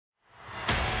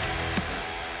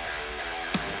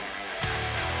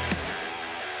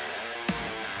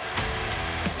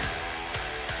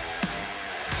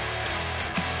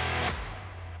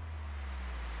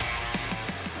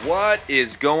What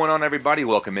is going on, everybody?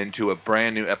 Welcome into a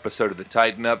brand new episode of the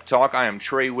Tighten Up Talk. I am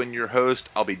Trey Wynn, your host.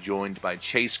 I'll be joined by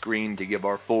Chase Green to give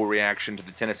our full reaction to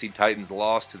the Tennessee Titans'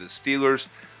 loss to the Steelers,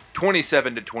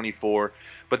 27-24.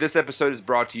 But this episode is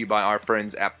brought to you by our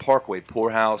friends at Parkway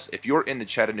Poorhouse. If you're in the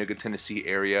Chattanooga, Tennessee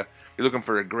area, you're looking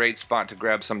for a great spot to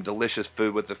grab some delicious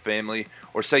food with the family,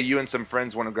 or say you and some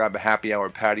friends want to grab a happy hour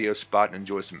patio spot and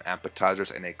enjoy some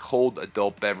appetizers and a cold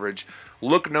adult beverage,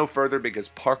 look no further because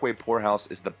Parkway Poorhouse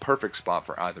is the perfect spot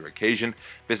for either occasion.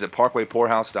 Visit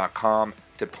parkwaypoorhouse.com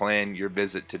to plan your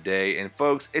visit today. And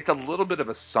folks, it's a little bit of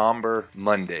a somber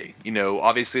Monday. You know,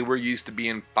 obviously we're used to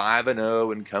being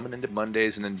 5-0 and coming into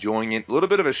Mondays and enjoying it. A little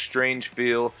bit of a strange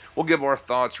feel. We'll give our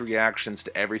thoughts, reactions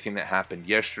to everything that happened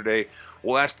yesterday.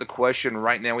 We'll ask the question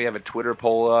right now. We have a Twitter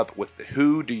poll up with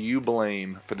who do you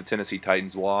blame for the Tennessee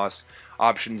Titans loss?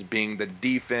 Options being the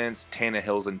defense,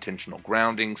 Tannehill's intentional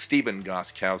grounding, Stephen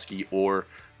Gostkowski, or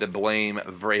the blame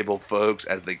Vrabel folks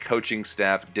as the coaching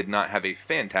staff did not have a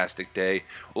fantastic day.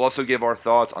 We'll also give our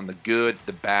thoughts on the good,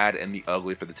 the bad, and the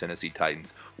ugly for the Tennessee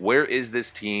Titans. Where is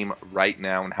this team right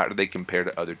now, and how do they compare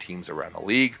to other teams around the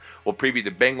league? We'll preview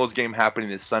the Bengals game happening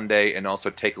this Sunday and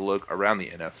also take a look around the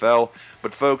NFL.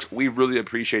 But folks, we really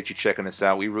appreciate you checking us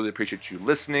out. We really appreciate you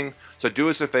listening. So do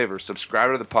us a favor,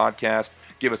 subscribe to the podcast,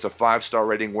 give us a 5-star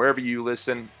rating wherever you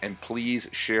listen, and please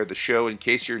share the show. In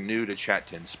case you're new to Chat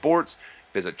 10 Sports,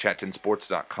 visit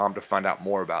chat10sports.com to find out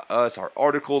more about us, our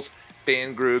articles,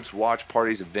 fan groups, watch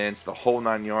parties, events, the whole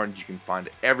 9 yards. You can find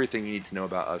everything you need to know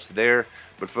about us there.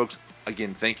 But folks,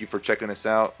 again, thank you for checking us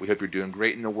out. We hope you're doing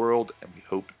great in the world, and we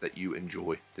hope that you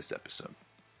enjoy this episode.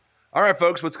 All right,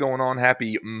 folks, what's going on?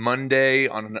 Happy Monday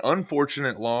on an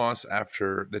unfortunate loss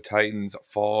after the Titans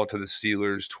fall to the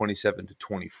Steelers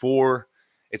 27-24.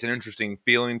 It's an interesting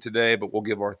feeling today, but we'll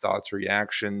give our thoughts,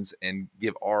 reactions, and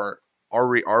give our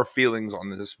feelings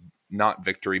on this not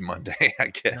victory Monday, I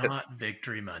guess. Not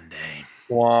victory Monday.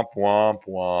 Womp womp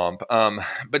womp.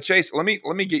 But Chase, let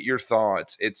me get your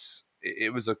thoughts.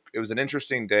 It was an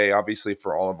interesting day, obviously,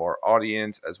 for all of our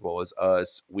audience as well as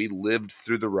us. We lived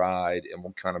through the ride, and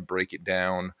we'll kind of break it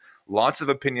down. Lots of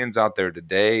opinions out there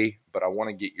today, but I want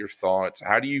to get your thoughts.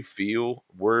 How do you feel?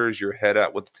 Where's your head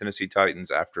at with the Tennessee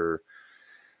Titans after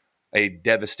a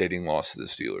devastating loss to the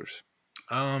Steelers?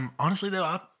 Honestly,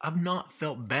 though, I've not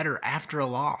felt better after a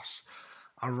loss.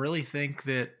 I really think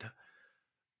that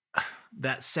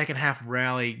second half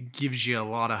rally gives you a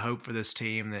lot of hope for this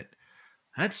team.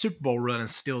 That Super Bowl run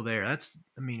is still there.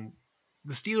 The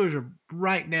Steelers are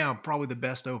right now probably the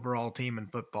best overall team in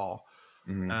football.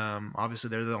 Mm-hmm. Obviously,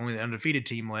 they're the only undefeated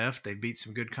team left. They beat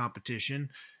some good competition,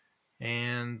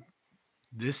 and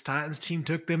this Titans team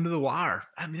took them to the wire.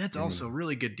 I mean, that's also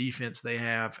really good defense they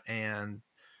have, and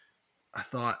I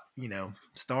thought,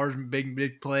 Stars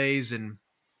big plays, and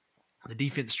the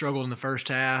defense struggled in the first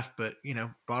half, but,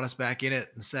 brought us back in it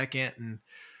in the second. And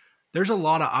there's a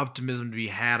lot of optimism to be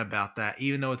had about that,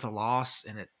 even though it's a loss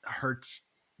and it hurts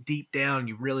deep down.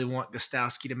 You really want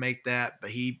Gostkowski to make that, but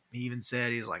he even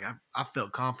said, he's like, I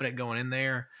felt confident going in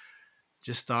there.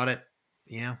 Just thought I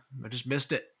just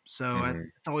missed it. So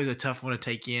it's always a tough one to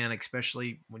take in,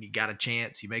 especially when you got a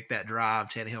chance. You make that drive,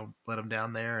 Tannehill let him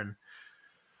down there, and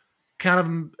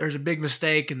there's a big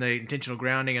mistake in the intentional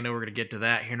grounding. I know we're going to get to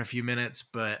that here in a few minutes,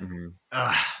 but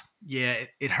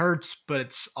it hurts, but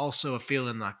it's also a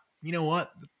feeling like, you know what?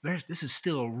 This is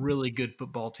still a really good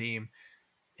football team,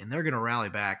 and they're going to rally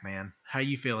back, man. How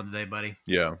you feeling today, buddy?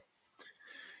 Yeah.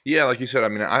 Yeah, like you said, I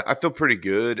mean, I feel pretty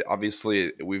good.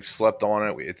 Obviously, we've slept on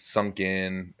it. It's sunk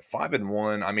in.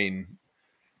 5-1. I mean,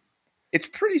 it's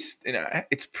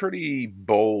pretty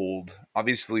bold.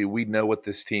 Obviously, we know what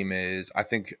this team is. I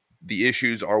think the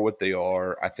issues are what they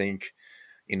are. I think,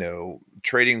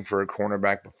 trading for a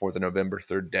cornerback before the November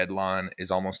 3rd deadline is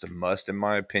almost a must, in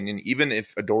my opinion. Even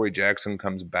if Adoree Jackson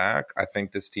comes back, I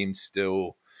think this team's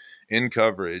still in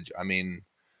coverage. I mean,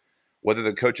 whether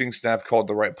the coaching staff called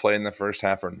the right play in the first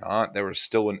half or not, there was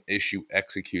still an issue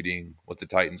executing what the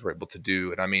Titans were able to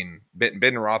do. And I mean, Ben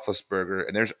Roethlisberger,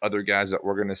 and there's other guys that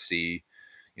we're going to see,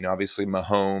 obviously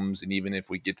Mahomes. And even if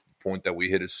we get to the point that we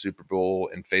hit a Super Bowl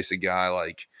and face a guy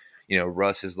like,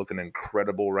 Russ is looking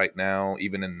incredible right now,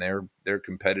 even in their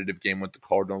competitive game with the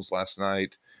Cardinals last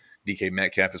night. DK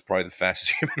Metcalf is probably the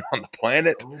fastest human on the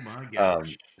planet. Oh my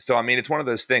gosh. So, I mean, it's one of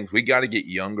those things. We got to get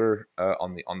younger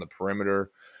on the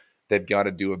perimeter. They've got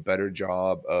to do a better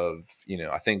job of,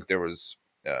 I think there was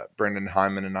Brendan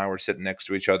Hyman and I were sitting next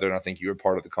to each other, and I think you were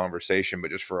part of the conversation.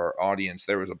 But just for our audience,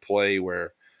 there was a play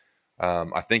where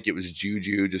I think it was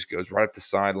Juju just goes right up the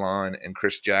sideline, and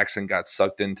Chris Jackson got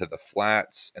sucked into the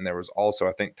flats. And there was also,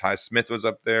 I think Ty Smith was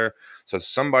up there. So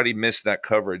somebody missed that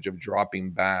coverage of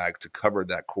dropping back to cover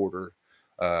that quarter,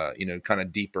 kind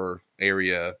of deeper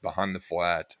area behind the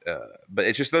flat. But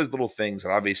it's just those little things that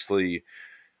obviously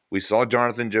we saw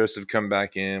Jonathan Joseph come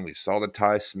back in. We saw the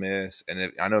Ty Smiths,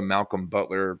 and I know Malcolm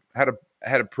Butler had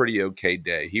a pretty okay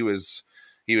day. He was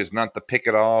not the pick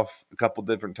it off a couple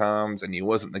different times, and he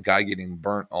wasn't the guy getting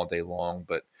burnt all day long.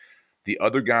 But the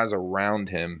other guys around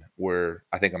him were,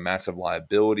 I think, a massive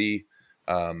liability.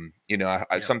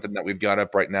 Something that we've got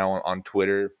up right now on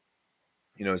Twitter,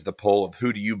 is the poll of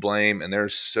who do you blame? And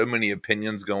there's so many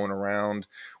opinions going around,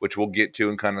 which we'll get to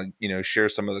and kind of, share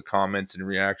some of the comments and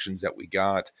reactions that we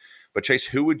got. But Chase,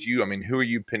 who are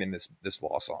you pinning this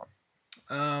loss on?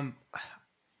 I'm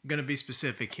going to be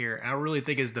specific here. I really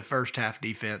think it's the first half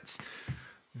defense.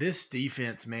 This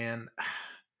defense, man,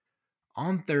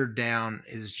 on third down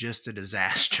is just a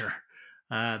disaster.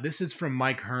 This is from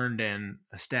Mike Herndon,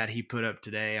 a stat he put up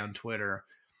today on Twitter.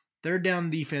 Third down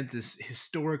defense is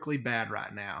historically bad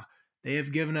right now. They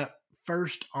have given up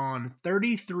first on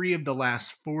 33 of the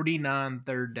last 49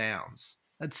 third downs.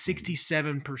 That's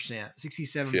 67%,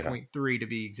 67.3 to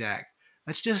be exact.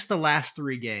 That's just the last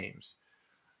 3 games.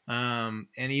 And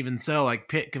even so, like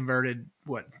Pitt converted,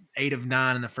 8 of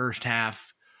 9 in the first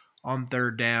half on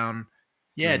third down.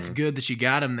 Yeah, It's good that you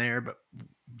got him there, but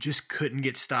just couldn't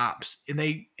get stops.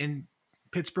 And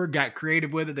Pittsburgh got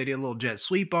creative with it. They did a little jet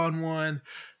sweep on one.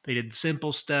 They did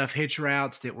simple stuff, hitch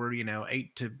routes that were,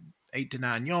 8 to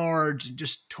 9 yards, and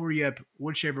just tore you up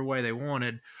whichever way they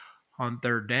wanted on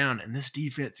third down. And this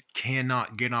defense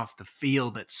cannot get off the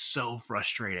field. It's so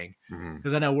frustrating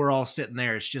because I know we're all sitting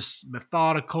there. It's just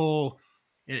methodical,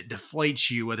 and it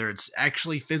deflates you, whether it's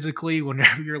actually physically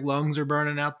whenever your lungs are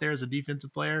burning out there as a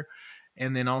defensive player.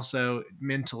 And then also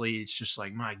mentally, it's just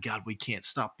like, my God, we can't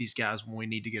stop these guys when we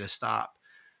need to get a stop.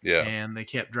 Yeah. And they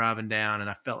kept driving down, and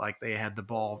I felt like they had the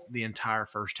ball the entire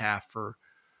first half for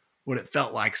what it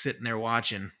felt like sitting there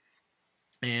watching.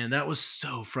 And that was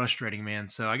so frustrating, man.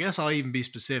 So I guess I'll even be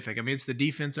specific. I mean, it's the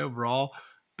defense overall,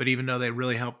 but even though they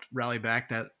really helped rally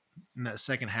back in that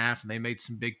second half, and they made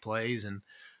some big plays, and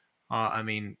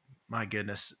my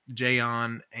goodness,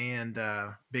 Jayon and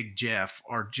Big Jeff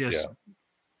are just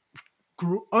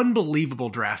unbelievable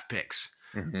draft picks.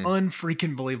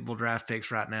 Unfreaking believable draft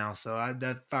picks right now. So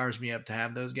that fires me up to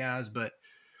have those guys. But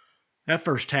that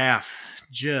first half,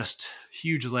 just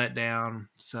huge letdown.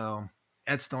 So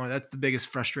that's the biggest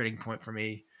frustrating point for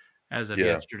me as of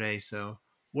yesterday. So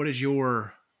what is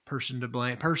your person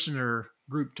or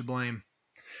group to blame?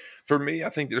 For me, I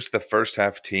think just the first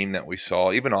half team that we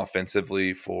saw, even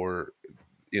offensively, for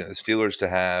the Steelers to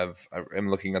have, I'm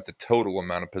looking at the total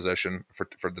amount of possession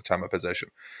for the time of possession,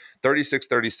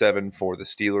 36-37 for the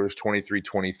Steelers,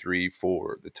 23-23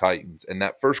 for the Titans. And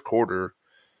that first quarter,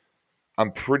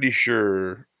 I'm pretty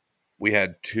sure we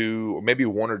had 2 or maybe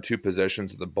 1 or 2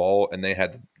 possessions of the ball, and they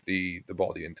had the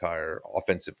ball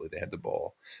offensively. They had the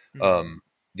ball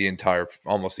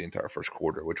almost the entire first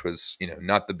quarter, which was,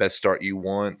 not the best start you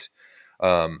want.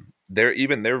 The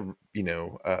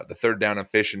third down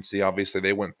efficiency, obviously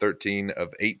they went 13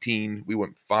 of 18. We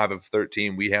went 5 of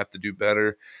 13. We have to do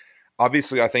better.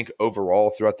 Obviously, I think overall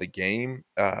throughout the game,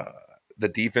 the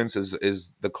defense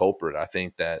is the culprit. I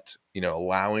think that,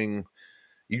 allowing,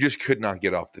 you just could not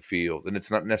get off the field. And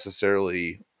it's not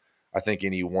necessarily, I think,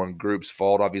 any one group's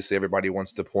fault. Obviously, everybody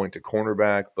wants to point to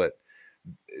cornerback, but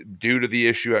due to the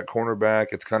issue at cornerback,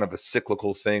 it's kind of a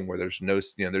cyclical thing where there's no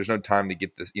time to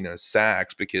get the,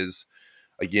 sacks because,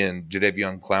 again,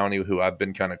 Jadeveon Clowney, who I've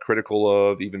been kind of critical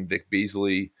of, even Vic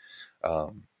Beasley,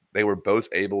 they were both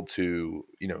able to,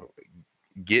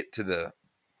 get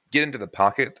into the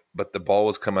pocket, but the ball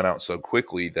was coming out so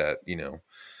quickly that,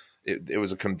 it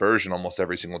was a conversion almost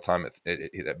every single time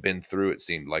it had been through, it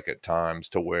seemed like at times,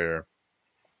 to where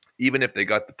even if they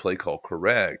got the play call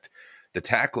correct, the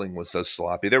tackling was so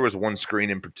sloppy. There was one screen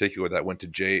in particular that went to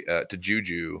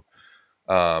Juju,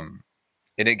 and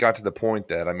it got to the point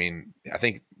that, I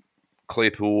think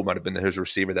Claypool might have been his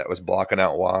receiver that was blocking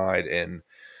out wide, and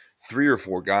 3 or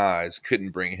 4 guys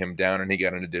couldn't bring him down, and he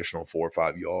got an additional 4 or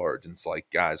 5 yards. And it's like,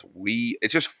 guys,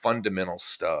 it's just fundamental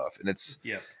stuff, and it's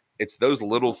those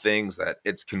little things that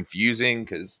it's confusing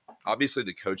because obviously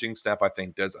the coaching staff, I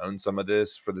think, does own some of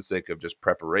this for the sake of just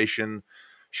preparation.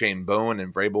 Shane Bowen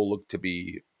and Vrabel look to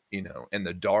be, in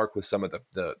the dark with some of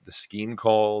the scheme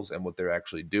calls and what they're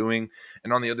actually doing.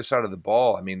 And on the other side of the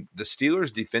ball, the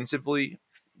Steelers defensively,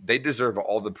 they deserve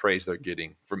all the praise they're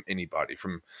getting from anybody.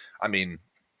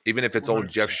 Even if it's old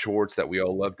Jeff 100%. Schwartz that we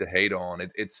all love to hate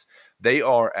on, it's they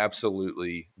are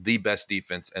absolutely the best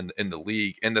defense in the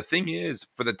league. And the thing is,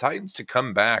 for the Titans to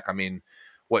come back, I mean,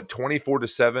 what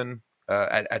 24-7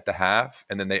 at the half,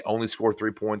 and then they only score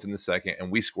 3 points in the second,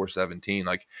 and we score 17.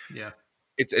 Like Yeah.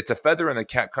 it's a feather in the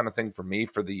cap kind of thing for me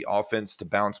for the offense to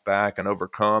bounce back and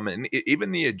overcome, and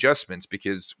even the adjustments,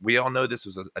 because we all know this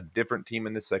was a different team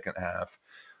in the second half.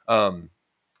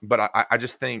 But I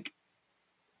just think,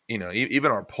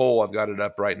 even our poll, I've got it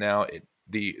up right now.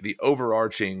 The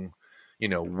overarching,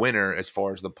 winner as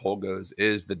far as the poll goes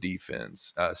is the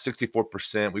defense.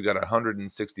 64%. We've got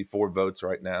 164 votes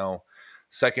right now.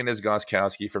 Second is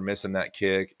Gostkowski for missing that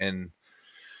kick, and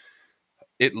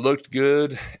it looked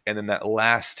good. And then that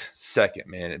last second,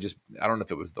 man, I don't know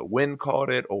if it was the wind caught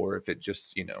it or if it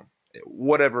just,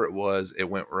 whatever it was, it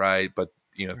went right. But,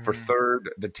 for third,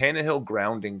 the Tannehill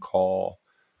grounding call,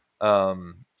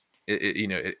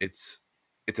 it's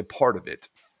a part of it.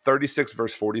 36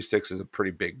 versus 46 is a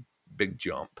pretty big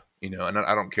jump, and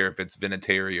I don't care if it's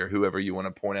Vinatieri or whoever you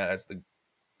want to point out as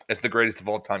the greatest of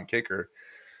all time kicker.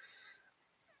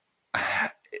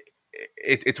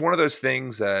 It's one of those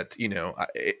things that,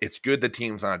 it's good the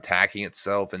team's not attacking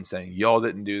itself and saying, y'all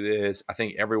didn't do this. I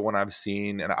think everyone I've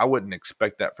seen, and I wouldn't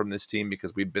expect that from this team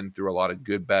because we've been through a lot of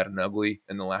good, bad, and ugly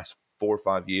in the last 4 or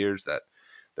 5 years, that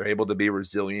they're able to be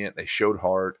resilient. They showed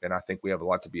heart, and I think we have a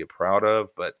lot to be proud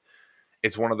of. But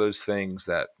it's one of those things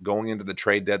that going into the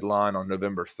trade deadline on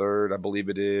November 3rd, I believe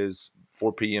it is,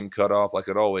 4 p.m. cutoff like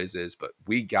it always is, but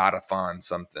we got to find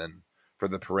something for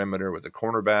the perimeter with the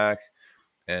cornerback.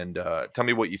 And tell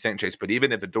me what you think, Chase. But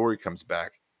even if Adoree comes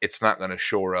back, it's not going to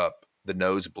shore up the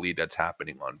nosebleed that's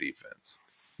happening on defense.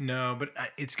 No, but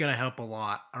it's going to help a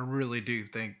lot. I really do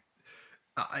think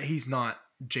he's not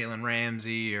Jalen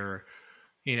Ramsey or,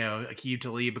 Aqib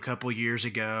Talib a couple years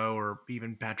ago, or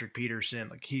even Patrick Peterson.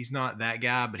 Like, he's not that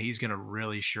guy, but he's going to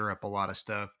really shore up a lot of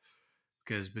stuff.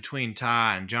 Because between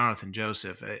Ty and Jonathan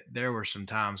Joseph, there were some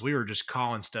times we were just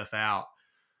calling stuff out.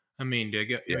 I mean,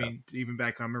 even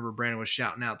back, I remember Brandon was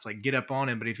shouting out, it's like, get up on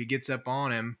him. But if he gets up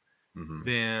on him,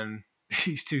 then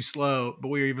he's too slow. But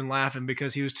we were even laughing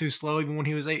because he was too slow even when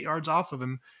he was 8 yards off of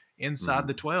him inside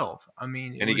the 12. I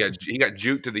mean, and he got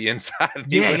juked to the inside.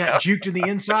 Yeah, he got juked to the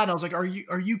inside. I was like, are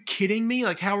you kidding me?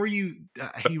 Like, how are you?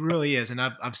 He really is. And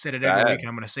I've said it every week, and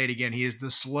I'm going to say it again. He is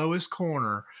the slowest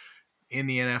corner in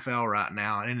the NFL right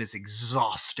now, and it is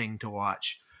exhausting to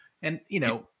watch. And,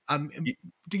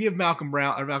 to give Malcolm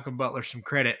Butler some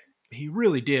credit, he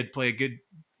really did play a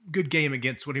good game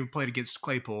against when he played against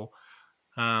Claypool.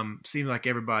 Seemed like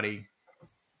everybody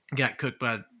got cooked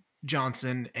by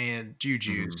Johnson and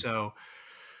Juju. So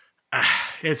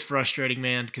it's frustrating,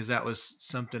 man, because that was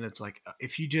something that's like,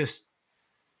 if you just,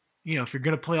 if you're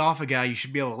going to play off a guy, you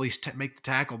should be able to at least make the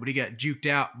tackle. But he got juked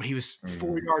out, but he was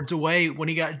 4 yards away when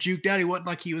he got juked out. He wasn't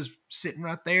like he was sitting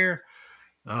right there.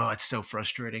 Oh, it's so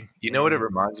frustrating. You know what it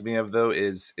reminds me of, though,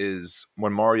 is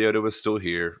when Mariota was still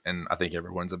here, and I think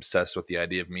everyone's obsessed with the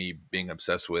idea of me being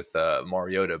obsessed with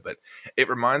Mariota, but it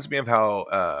reminds me of how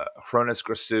Hronis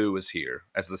Grasu was here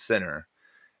as the center,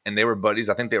 and they were buddies.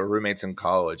 I think they were roommates in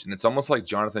college, and it's almost like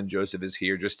Jonathan Joseph is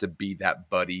here just to be that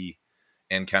buddy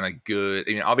and kind of good.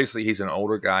 I mean, obviously, he's an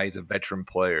older guy. He's a veteran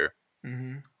player,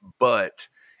 but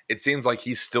it seems like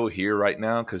he's still here right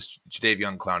now because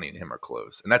Jadeveon Clowney and him are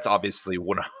close, and that's obviously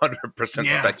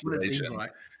 100% speculation.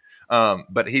 Like.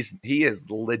 But he is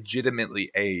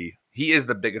legitimately he is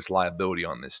the biggest liability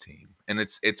on this team, and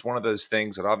it's one of those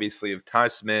things that obviously if Ty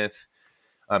Smith,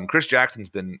 Chris Jackson's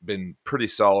been pretty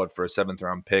solid for a 7th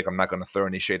round pick. I'm not going to throw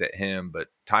any shade at him, but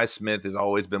Ty Smith has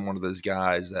always been one of those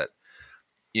guys that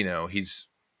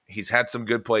he's had some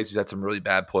good plays, he's had some really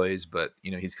bad plays, but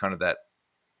he's kind of that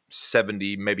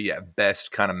 70, maybe at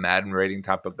best, kind of Madden rating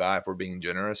type of guy if we're being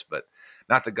generous, but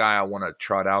not the guy I want to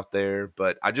trot out there.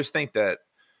 But I just think that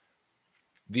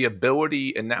the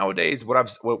ability, and nowadays what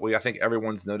I think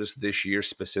everyone's noticed this year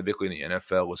specifically in the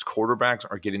NFL was quarterbacks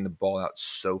are getting the ball out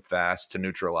so fast to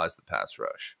neutralize the pass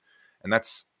rush. And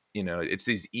that's, it's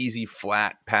these easy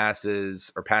flat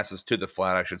passes, or passes to the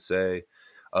flat, I should say,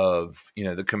 of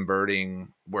the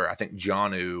converting, where I think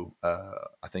Jonnu,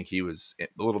 I think he was a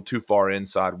little too far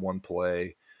inside one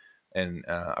play, and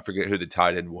I forget who the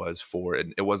tight end was for it.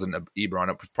 It wasn't Ebron,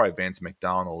 it was probably Vance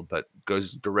McDonald, but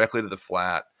goes directly to the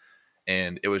flat,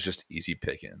 and it was just easy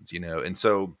pickings, And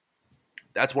so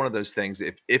that's one of those things.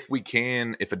 If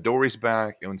Adoree's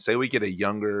back, and say we get a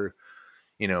younger,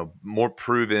 more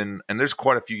proven, and there's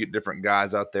quite a few different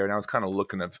guys out there. And I was kind of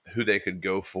looking at who they could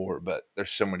go for, but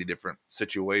there's so many different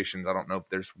situations. I don't know if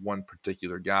there's one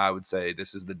particular guy I would say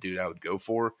this is the dude I would go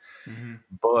for. Mm-hmm.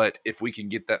 But if we can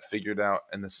get that figured out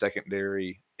in the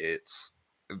secondary,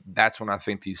 that's when I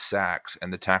think these sacks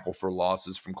and the tackle for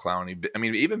losses from Clowney. I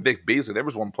mean, even Vic Beasley, there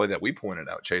was one play that we pointed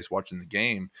out, Chase, watching the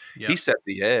game. Yep. He set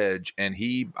the edge, and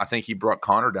I think he brought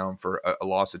Connor down for a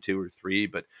loss of 2 or 3.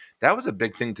 But that was a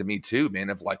big thing to me too, man,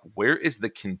 of like, where is the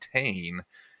contain?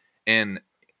 And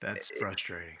that's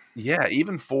frustrating. Yeah,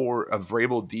 even for a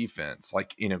Vrabel defense,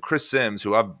 like, Chris Sims,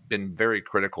 who I've been very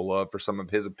critical of for some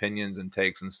of his opinions and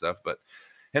takes and stuff, but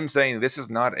him saying this is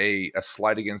not a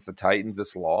slight against the Titans,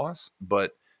 this loss,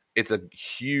 but it's a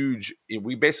huge –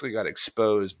 we basically got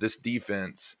exposed. This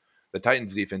defense, the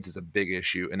Titans defense, is a big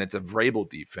issue, and it's a Vrabel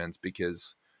defense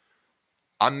because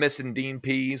I'm missing Dean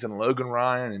Pease and Logan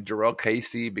Ryan and Jarrell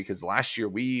Casey because last year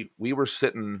we were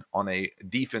sitting on a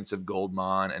defensive gold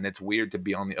mine, and it's weird to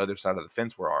be on the other side of the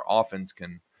fence where our offense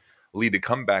can lead a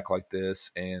comeback like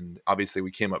this. And obviously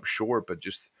we came up short, but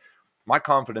just my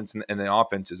confidence in the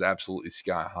offense is absolutely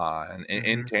sky high. And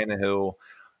in Tannehill,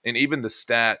 and even the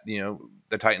stat,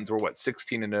 the Titans were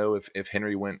 16-0 if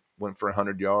Henry went for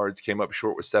 100 yards, came up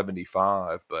short with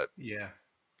 75. But yeah,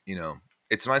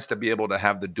 it's nice to be able to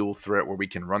have the dual threat where we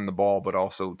can run the ball, but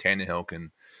also Tannehill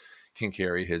can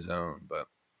carry his own. But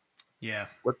yeah,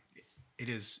 it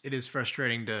is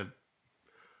frustrating to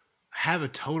have a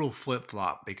total flip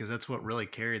flop because that's what really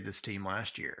carried this team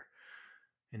last year.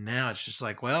 And now it's just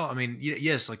like, well, I mean,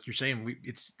 yes, like you're saying,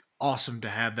 it's awesome to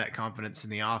have that confidence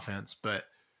in the offense, but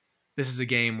this is a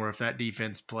game where if that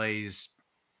defense plays,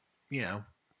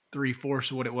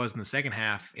 3/4 of what it was in the second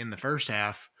half in the first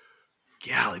half,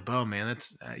 golly bum, man,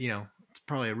 that's it's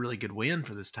probably a really good win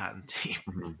for this Titan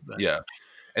team. Yeah,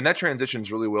 and that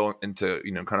transitions really well into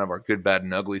kind of our good, bad,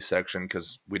 and ugly section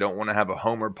because we don't want to have a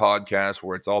Homer podcast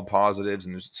where it's all positives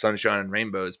and there's sunshine and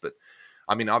rainbows. But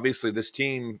I mean, obviously, this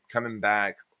team coming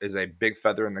back is a big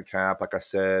feather in the cap. Like I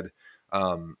said,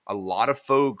 a lot of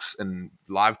folks and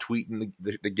live tweeting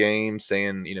the game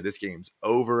saying this game's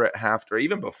over at half or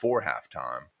even before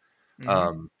halftime.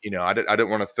 I didn't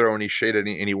want to throw any shade at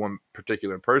any one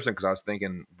particular person because I was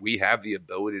thinking we have the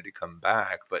ability to come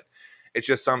back, but it's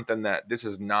just something that this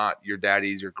is not your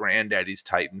daddy's or granddaddy's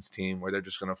Titans team where they're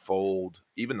just going to fold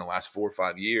even the last 4 or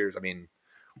 5 years. I mean,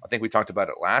 I think we talked about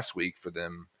it last week for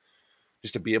them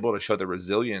just to be able to show the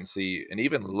resiliency and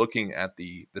even looking at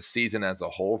the season as a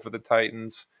whole for the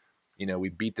Titans. We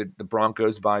beat the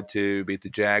Broncos by 2, beat the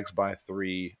Jags by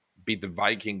 3, beat the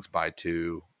Vikings by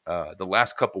 2. The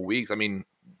last couple weeks, I mean,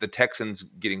 the Texans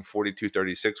getting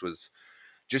 42-36 was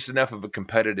just enough of a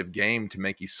competitive game to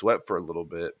make you sweat for a little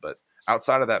bit. But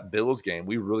outside of that Bills game,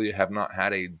 we really have not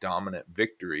had a dominant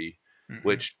victory,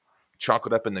 which chalk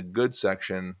it up in the good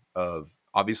section of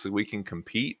obviously we can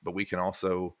compete, but we can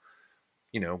also,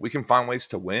 we can find ways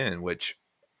to win, which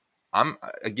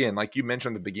again, like you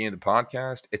mentioned at the beginning of the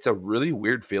podcast, it's a really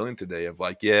weird feeling today of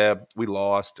like, yeah, we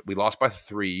lost by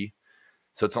 3.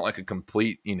 So it's not like a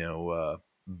complete,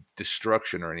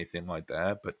 destruction or anything like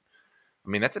that. But I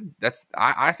mean, I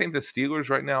think the Steelers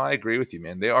right now, I agree with you,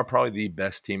 man. They are probably the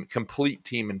best complete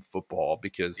team in football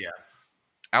because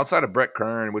outside of Brett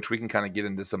Kern, which we can kind of get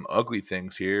into some ugly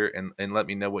things here and let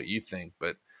me know what you think.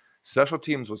 But special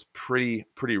teams was pretty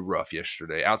rough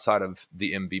yesterday outside of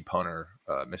the MV punter,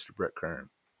 Mr. Brett Kern.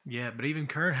 Yeah, but even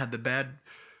Kern had the bad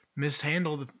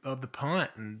mishandle of the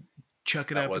punt and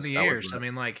chuck it up in the air. So, I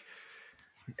mean, like,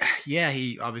 yeah,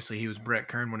 he was Brett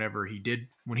Kern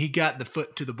when he got the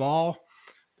foot to the ball,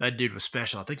 that dude was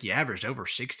special. I think he averaged over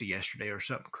 60 yesterday or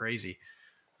something crazy.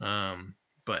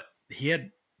 But he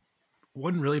had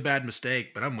one really bad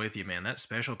mistake, but I'm with you, man. That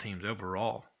special teams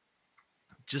overall,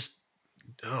 just,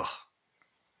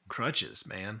 crutches,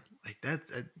 man. Like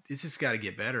it's just got to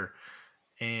get better.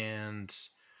 And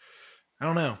I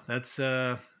don't know.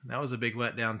 That was a big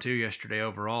letdown too yesterday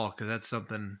overall because that's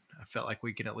something I felt like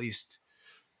we can at least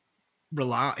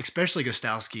rely, especially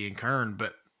Gostowski and Kern,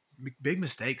 but big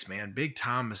mistakes, man. Big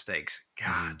time mistakes.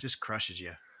 God, just crushes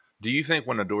you. Do you think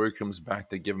when Adoree comes back,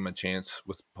 they give him a chance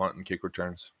with punt and kick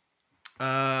returns?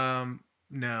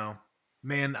 No.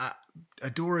 Man,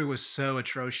 Adoree was so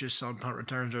atrocious on punt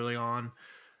returns early on.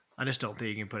 I just don't think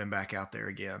you can put him back out there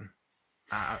again.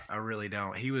 I really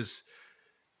don't.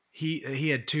 He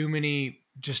had too many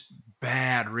just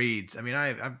bad reads. I mean,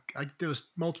 there was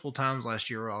multiple times last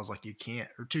year where I was like, you can't,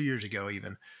 or 2 years ago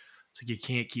even. It's like, you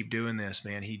can't keep doing this,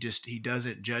 man. He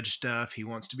doesn't judge stuff. He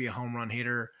wants to be a home run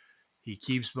hitter. He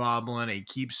keeps bobbling. He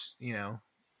keeps,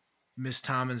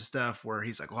 mistiming stuff where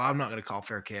he's like, "Well, I'm not going to call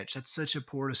fair catch." That's such a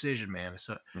poor decision, man.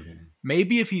 So Mhm.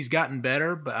 maybe if he's gotten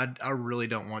better, but I really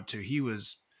don't want to. He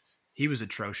was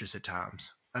atrocious at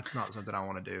times. That's not something I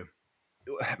want to do.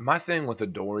 My thing with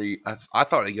Adoree, I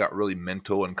thought he got really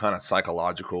mental and kind of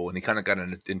psychological, and he kind of got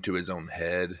into his own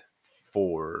head.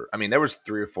 I mean, there was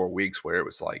 3 or 4 weeks where it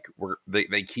was like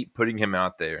they keep putting him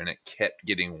out there, and it kept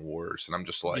getting worse. And I'm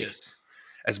just like, Yes.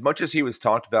 as much as he was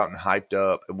talked about and hyped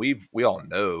up, and we all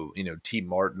know, T.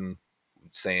 Martin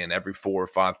saying every 4 or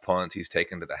 5 punts he's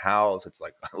taken to the house. It's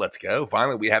like, let's go.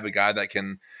 Finally, we have a guy that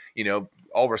can,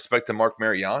 all respect to Mark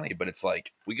Mariani, but it's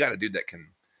like we got a dude that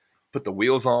can put the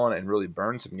wheels on and really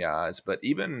burn some guys. But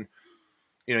even,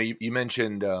 you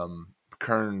mentioned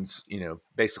Kern's,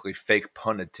 basically fake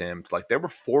punt attempt. Like there were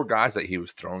 4 guys that he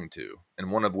was throwing to,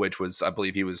 and one of which was, I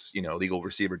believe he was, legal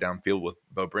receiver downfield with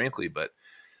Bo Brinkley. But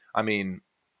I mean,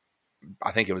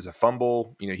 I think it was a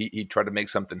fumble. He tried to make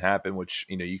something happen, which,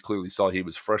 you clearly saw he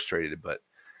was frustrated. But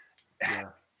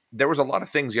Yeah. there was a lot of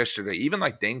things yesterday, even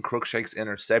like Dane Cruikshank's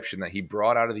interception that he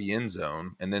brought out of the end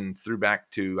zone and then threw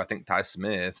back to, I think, Ty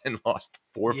Smith and lost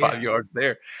 4 or 5 yards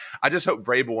there. I just hope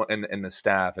Vrabel and the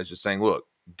staff is just saying, look,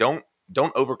 don't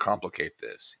overcomplicate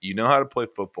this. You know how to play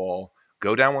football.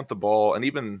 Go down with the ball. And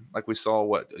even like we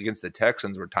saw against the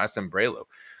Texans where Tyson Braylo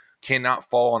cannot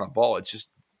fall on a ball. It's just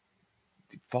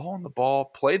fall on the ball,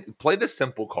 play the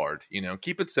simple card,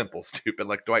 keep it simple, stupid,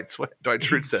 like Dwight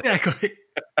Schrute said. Exactly.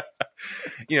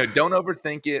 Don't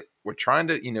overthink it. We're trying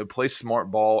to, play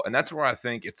smart ball. And that's where I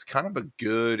think it's kind of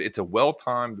it's a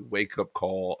well-timed wake-up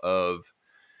call of,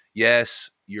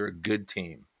 yes, you're a good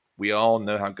team. We all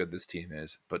know how good this team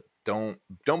is, but don't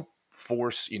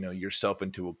force, yourself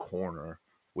into a corner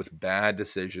with bad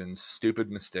decisions, stupid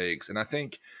mistakes. And I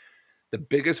think the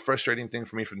biggest frustrating thing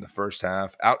for me from the first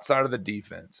half, outside of the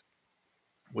defense,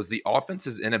 was the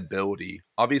offense's inability,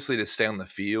 obviously, to stay on the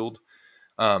field.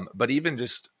 But even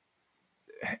just,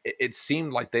 it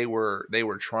seemed like they were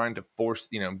trying to force,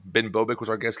 Ben Bobick was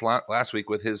our guest last week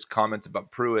with his comments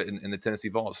about Pruitt in the Tennessee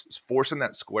Vols, forcing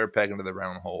that square peg into the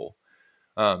round hole.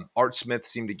 Art Smith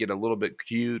seemed to get a little bit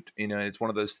cute. It's one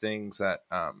of those things that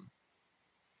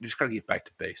you just got to get back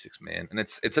to basics, man. And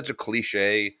it's such a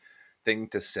cliche thing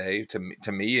to say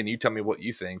to me, and you tell me what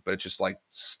you think, but it's just like,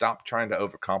 stop trying to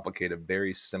overcomplicate a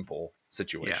very simple Yeah.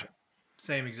 situation.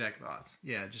 Same exact thoughts.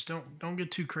 Yeah, just don't get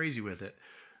too crazy with it.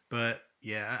 But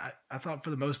yeah, I thought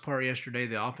for the most part yesterday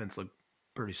the offense looked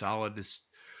pretty solid. This,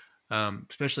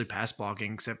 especially pass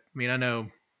blocking. Except, I mean, I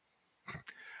know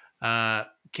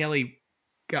Kelly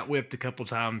got whipped a couple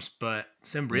times, but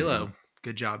Mm-hmm. Sembrilo,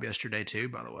 good job yesterday too.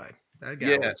 By the way, that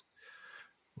guy Yeah, was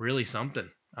really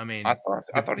something. I I mean, thought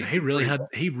he did pretty well.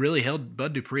 he really held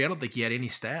Bud Dupree. I don't think he had any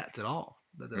stats at all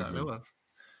that I Mm-hmm. know of.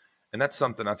 And that's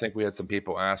something I think we had some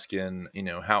people asking,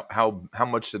 how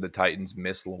much did the Titans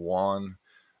miss Lawan?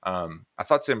 I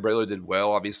thought Sambrelo did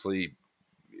well. Obviously,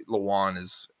 Lawan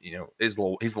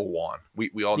he's Lawan.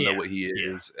 We all know Yeah, what he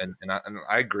yeah. is, and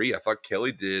I agree. I thought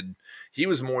Kelly did. He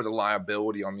was more the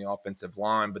liability on the offensive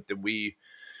line, but then we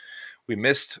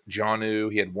missed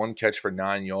Jonnu. He had 1 catch for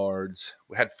 9 yards.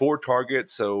 We had 4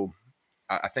 targets, so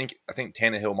I think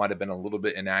Tannehill might have been a little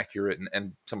bit inaccurate,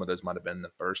 and some of those might have been in the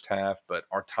first half. But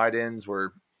our tight ends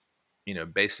were,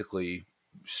 basically,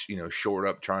 short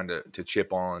up trying to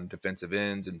chip on defensive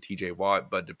ends and T.J. Watt,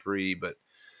 Bud Dupree. But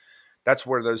that's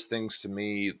where those things to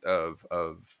me of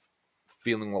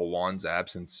feeling Lawan's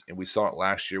absence, and we saw it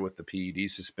last year with the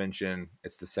PED suspension.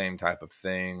 It's the same type of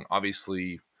thing.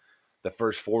 Obviously, the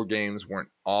first 4 games weren't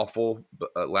awful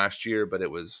last year, but it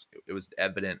was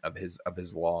evident of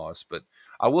his loss. But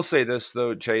I will say this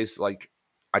though, Chase, like,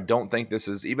 I don't think this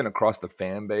is even across the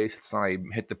fan base. It's not a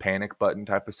hit the panic button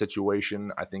type of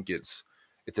situation. I think it's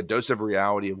a dose of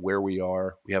reality of where we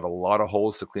are. We have a lot of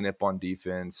holes to clean up on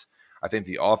defense. I think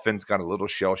the offense got a little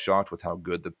shell shocked with how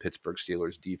good the Pittsburgh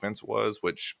Steelers defense was,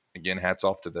 which again, hats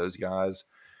off to those guys.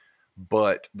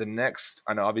 But I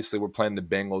know obviously we're playing the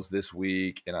Bengals this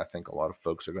week, and I think a lot of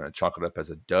folks are going to chalk it up as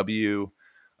a W.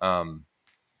 Um,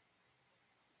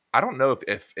 I don't know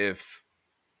if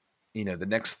the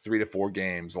next 3 to 4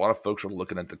 games, a lot of folks are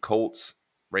looking at the Colts,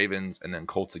 Ravens, and then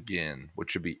Colts again,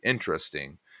 which should be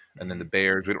interesting. And then the Mhm.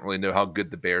 Bears, we don't really know how good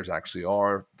the Bears actually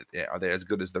are. Are they as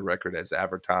good as the record as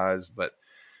advertised? But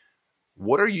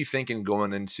what are you thinking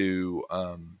going into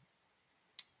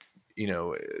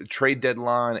trade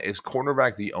deadline? Is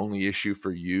cornerback the only issue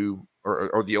for you,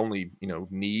 or the only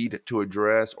need to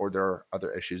address, or there are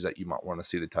other issues that you might want to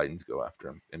see the Titans go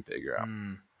after and figure out?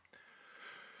 Mm.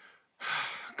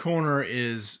 Corner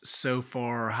is so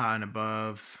far high and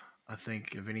above, I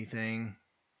think, of anything.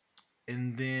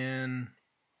 And then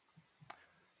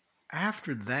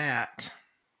after that,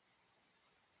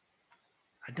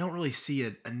 I don't really see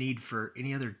a need for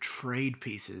any other trade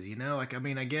pieces. Like I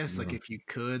mean, I guess like Mhm. if you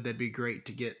could, that'd be great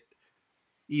to get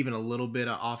even a little bit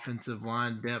of offensive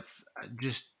line depth,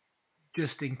 just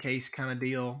in case kind of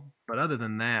deal. But other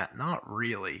than that, not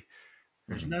really.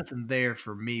 There's Mhm. nothing there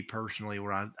for me personally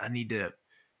where I need to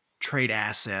trade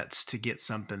assets to get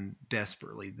something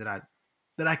desperately that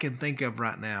I can think of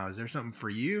right now. Is there something for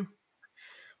you?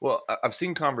 Well, I've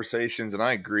seen conversations, and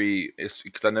I agree. It's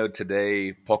because I know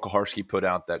today Paul Kaharski put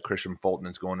out that Christian Fulton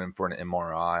is going in for an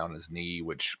MRI on his knee,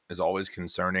 which is always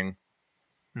concerning.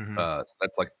 Hmm. So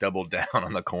that's like double down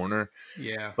on the corner.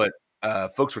 Yeah. But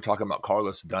folks were talking about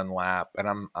Carlos Dunlap,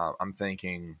 and I'm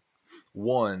thinking,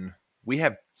 one, we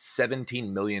have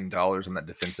 $17 million on that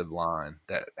defensive line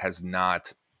that has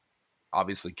not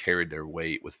obviously carried their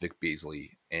weight with Vic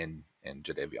Beasley and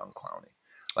Jadeveon Clowney.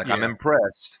 Like I'm Yeah.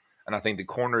 impressed, and I think the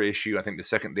corner issue, I think the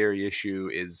secondary issue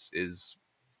is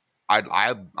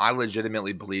I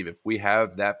legitimately believe if we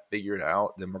have that figured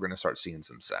out, then we're going to start seeing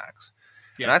some sacks.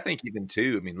 And Yeah. I think even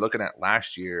too, I mean, looking at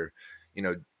last year,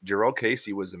 Jarrell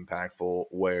Casey was impactful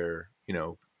where,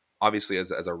 obviously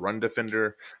as a run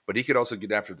defender, but he could also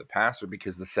get after the passer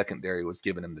because the secondary was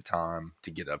giving him the time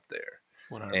to get up there.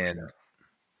 100%. And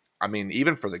I mean,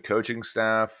 even for the coaching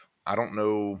staff, I don't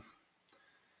know.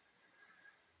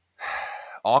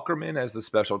 Ackerman as the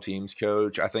special teams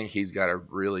coach, I think he's got a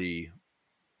really.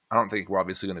 I don't think we're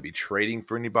obviously going to be trading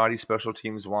for anybody special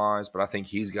teams wise, but I think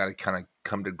he's got to kind of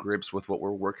come to grips with what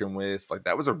we're working with. Like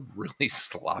that was a really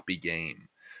sloppy game.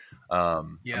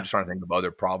 I'm Yeah. just trying to think of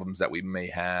other problems that we may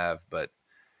have, but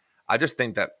I just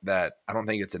think that I don't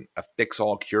think it's a fix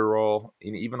all cure all.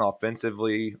 Even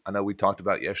offensively, I know we talked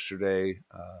about yesterday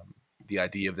the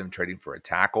idea of them trading for a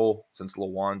tackle since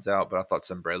Lawan's out, but I thought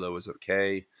Sombrero was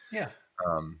okay. Yeah.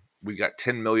 We got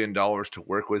 $10 million to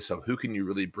work with, so who can you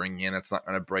really bring in? It's not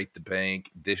going to break the bank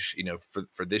this,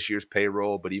 for this year's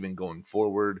payroll, but even going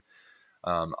forward,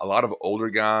 a lot of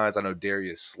older guys. I know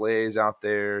Darius Slay's out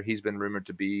there. He's been rumored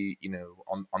to be,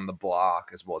 on the block,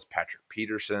 as well as Patrick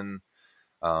Peterson.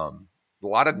 A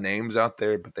lot of names out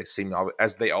there, but they seem,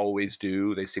 as they always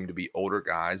do, they seem to be older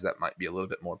guys that might be a little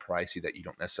bit more pricey that you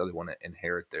don't necessarily want to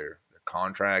inherit their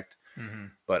contract. Hmm.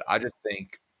 But I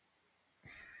think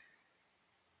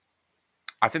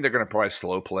they're going to probably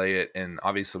slow play it, and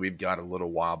obviously we've got a little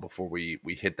while before we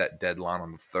hit that deadline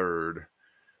on the 3rd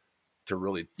to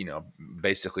really,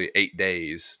 basically 8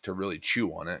 days to really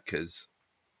chew on it. Because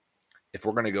if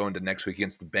we're going to go into next week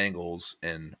against the Bengals,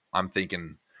 and I think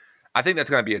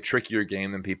that's going to be a trickier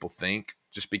game than people think,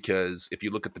 just because if you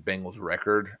look at the Bengals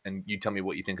record, and you tell me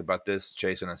what you think about this,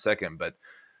 Chase, in a second, but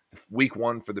week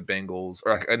 1 for the Bengals,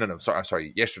 or no,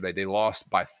 sorry, yesterday they lost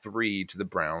by 3 to the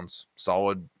Browns,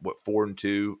 solid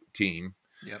 4-2 team.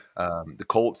 Yep. The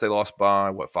Colts they lost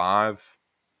by 5,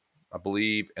 I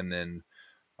believe, and then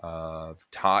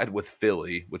tied with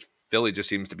Philly, which Philly just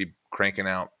seems to be cranking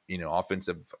out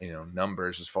offensive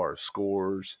numbers as far as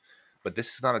scores. But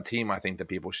this is not a team I think that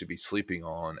people should be sleeping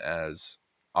on as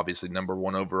obviously number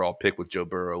 1 overall pick with Joe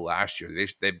Burrow last year.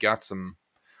 They've got some.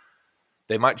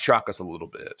 They might shock us a little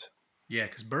bit. Yeah,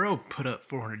 because Burrow put up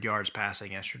 400 yards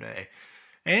passing yesterday.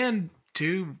 And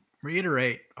to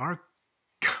reiterate, our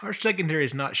secondary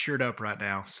is not shored up right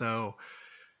now. So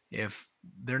if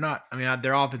they're not, I mean,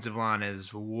 their offensive line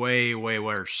is way, way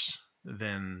worse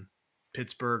than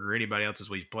Pittsburgh or anybody else's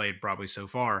we've played probably so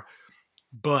far.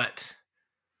 But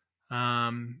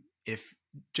if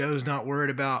Joe's not worried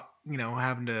about,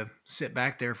 having to sit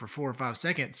back there for 4 or 5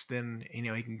 seconds, then, he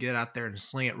can get out there and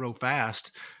sling it real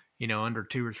fast, under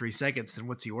 2 or 3 seconds. And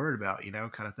what's he worried about,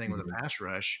 kind of thing with Mhm. a pass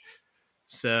rush.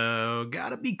 So got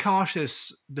to be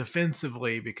cautious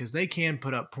defensively because they can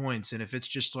put up points. And if it's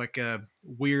just like a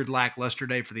weird lackluster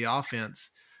day for the offense,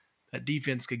 that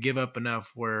defense could give up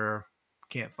enough where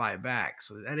can't fight back.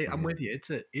 So I'm Mhm. with you.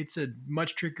 It's a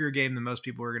much trickier game than most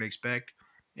people are going to expect.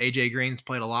 AJ Green's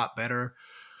played a lot better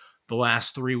the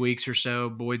last 3 weeks or so.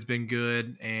 Boyd's been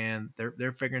good, and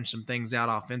they're figuring some things out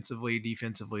offensively.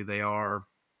 Defensively, they are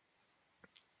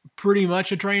pretty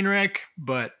much a train wreck,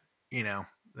 but you know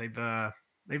they've uh,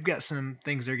 they've got some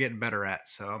things they're getting better at.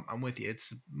 So I'm with you.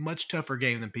 It's a much tougher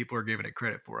game than people are giving it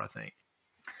credit for, I think.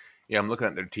 Yeah, I'm looking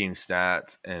at their team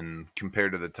stats, and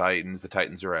compared to the Titans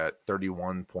are at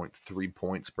 31.3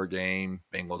 points per game.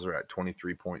 Bengals are at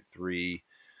 23.3.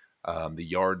 The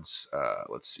yards,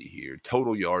 let's see here,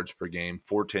 total yards per game,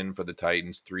 410 for the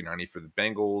Titans, 390 for the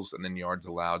Bengals, and then yards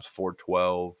allowed,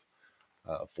 412,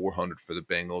 400 for the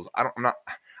Bengals.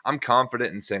 I'm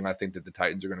confident in saying I think that the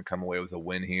Titans are going to come away with a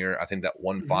win here. I think that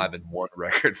one Mhm. 5-1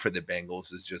 record for the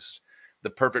Bengals is just the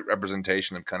perfect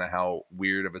representation of kind of how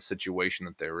weird of a situation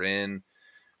that they're in,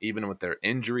 even with their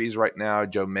injuries right now.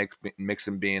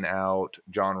 Mixon being out,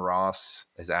 John Ross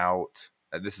is out.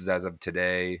 This is as of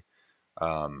today.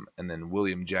 And then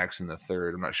William Jackson III.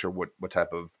 I'm not sure what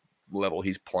type of level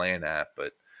he's playing at,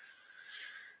 but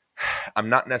I'm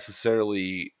not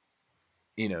necessarily,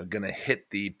 going to hit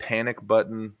the panic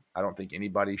button. I don't think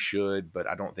anybody should, but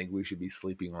I don't think we should be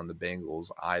sleeping on the Bengals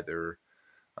either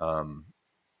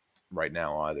right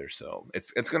now either. So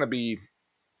it's going to be,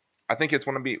 I think it's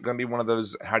going to be one of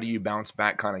those how do you bounce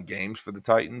back kind of games for the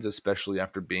Titans, especially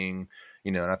after being,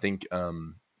 and I think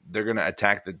they're going to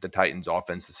attack the Titans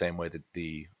offense the same way that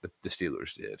the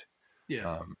Steelers did.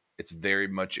 Yeah. It's very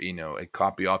much, a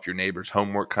copy off your neighbor's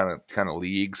homework kind of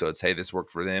league. So it's, hey, this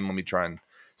worked for them. Let me try and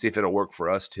see if it'll work for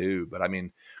us too. But I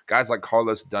mean, guys like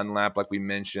Carlos Dunlap, like we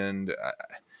mentioned,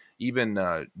 even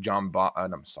John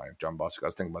Bostic. I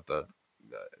was thinking about the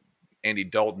Andy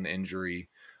Dalton injury.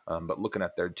 But looking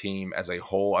at their team as a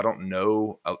whole, I don't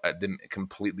know them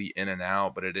completely in and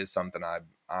out, but it is something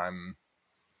I'm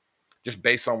just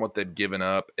based on what they've given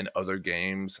up in other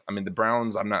games. I mean, the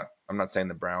Browns. I'm not saying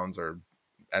the Browns are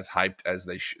as hyped as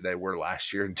they were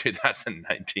last year in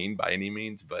 2019 by any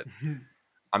means, but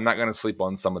I'm not going to sleep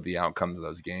on some of the outcomes of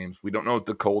those games. We don't know what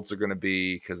the Colts are going to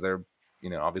be because they're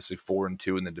obviously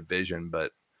 4-2 in the division,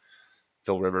 but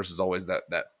Phil Rivers is always that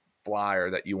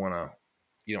flyer that you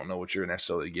don't know what you're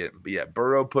necessarily getting. But yeah,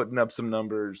 Burrow putting up some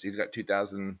numbers. He's got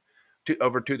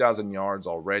over 2,000 yards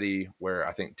already, where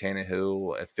I think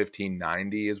Tannehill at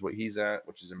 1,590 is what he's at,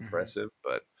 which is impressive.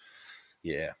 But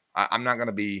yeah, I'm not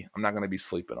gonna be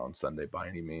sleeping on Sunday by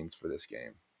any means for this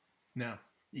game. No,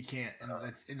 you can't.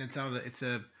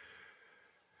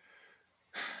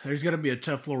 There's going to be a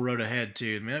tough little road ahead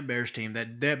too. I mean, that Bears team,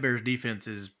 that Bears defense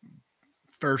is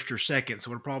first or second,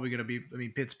 so we're probably going to be. I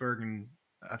mean, Pittsburgh and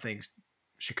I think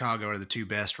Chicago are the two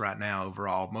best right now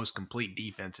overall, most complete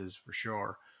defenses for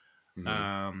sure.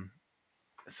 Mm-hmm.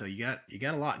 So you got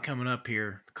a lot coming up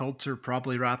here. The Colts are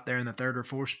probably right there in the third or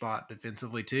fourth spot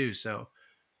defensively too. So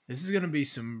these are going to be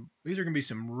some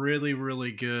really,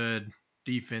 really good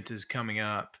defenses coming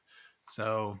up.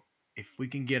 So if we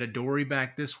can get Adoree'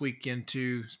 back this weekend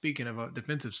too, speaking of a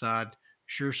defensive side,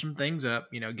 sure some things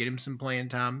up, get him some playing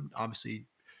time. Obviously,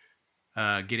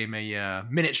 get him a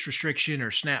minutes restriction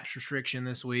or snaps restriction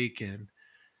this week and,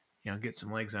 get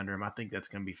some legs under him. I think that's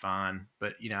going to be fine.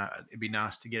 But, it'd be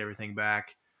nice to get everything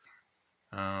back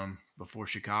before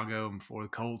Chicago and before the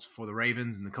Colts, before the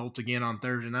Ravens and the Colts again on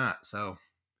Thursday night. So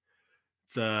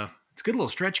it's a good little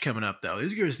stretch coming up, though.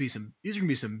 These are going to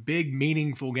be some big,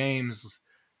 meaningful games.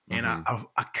 And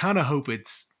I kind of hope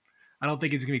I don't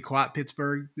think it's going to be quite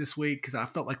Pittsburgh this week because I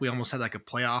felt like we almost had like a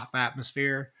playoff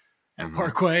atmosphere at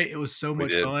Parkway. It was so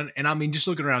much fun. And I mean, just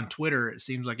looking around Twitter, it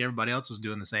seems like everybody else was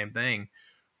doing the same thing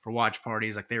for watch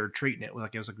parties. Like they were treating it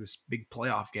like it was like this big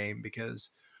playoff game because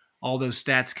all those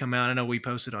stats come out. I know we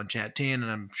posted on Chat 10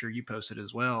 and I'm sure you posted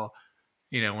as well.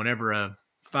 Whenever a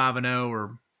 5-0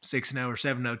 or 6-0 or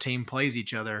 7-0 team plays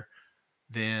each other,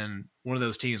 then one of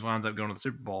those teams winds up going to the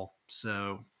Super Bowl.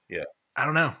 So yeah, I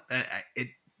don't know. It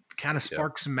kind of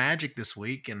sparked some magic this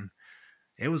week and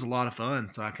it was a lot of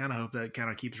fun. So I kind of hope that kind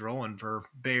of keeps rolling for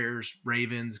Bears,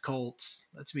 Ravens, Colts.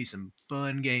 Let's be some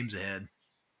fun games ahead.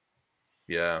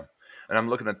 Yeah. And I'm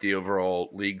looking at the overall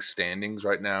league standings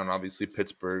right now, and obviously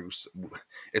Pittsburgh's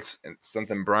it's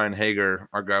something Brian Hager,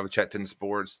 our guy with Chat 10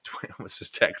 Sports, was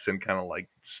just texting, kind of like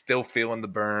still feeling the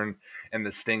burn and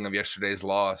the sting of yesterday's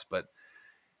loss. But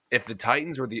if the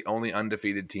Titans were the only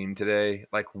undefeated team today,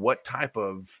 like what type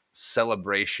of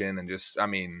celebration and just, I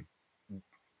mean,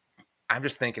 I'm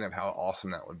just thinking of how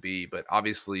awesome that would be. But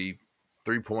obviously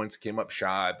 3 points came up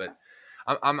shy, but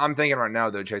I'm thinking right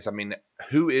now, though, Chase. I mean,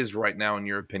 who is right now, in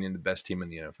your opinion, the best team in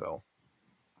the NFL?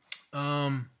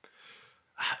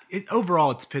 Overall,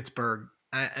 it's Pittsburgh,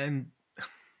 and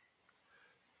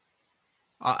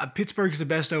Pittsburgh is the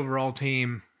best overall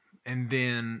team. And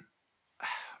then,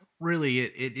 really,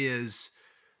 it is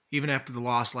even after the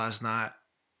loss last night,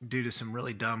 due to some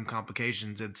really dumb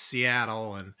complications. It's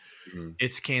Seattle and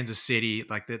it's Kansas City.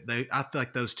 Like that, I feel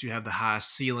like those two have the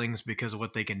highest ceilings because of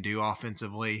what they can do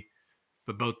offensively.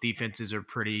 But both defenses are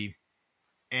pretty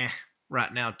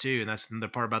right now too, and that's the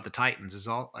part about the Titans is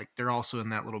all like they're also in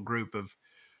that little group of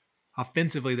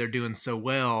offensively they're doing so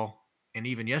well, and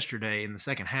even yesterday in the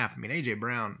second half, I mean AJ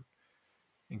Brown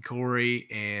and Corey,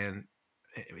 and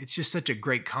it's just such a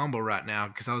great combo right now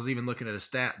because I was even looking at a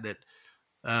stat that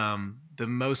the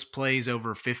most plays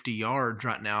over 50 yards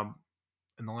right now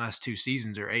in the last 2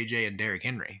 seasons are AJ and Derrick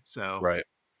Henry. So right,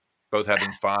 both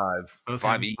having five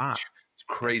each. It's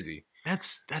crazy.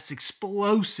 That's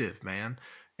explosive, man.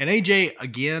 And AJ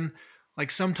again,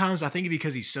 like sometimes I think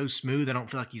because he's so smooth, I don't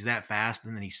feel like he's that fast,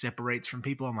 and then he separates from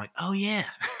people. I'm like, oh yeah,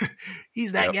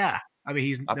 he's that Yep. guy. I mean,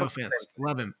 he's I no thought the offense,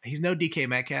 love him. He's no DK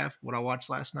Metcalf. What I watched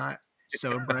last night,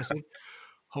 so impressive.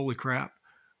 Holy crap.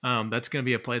 That's going to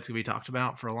be a play that's going to be talked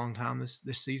about for a long time this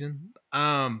season.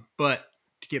 But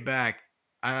to get back,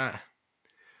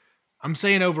 I'm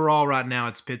saying overall right now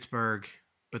it's Pittsburgh,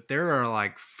 but there are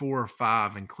like 4 or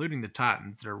 5, including the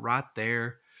Titans, that are right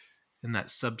there in that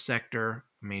subsector.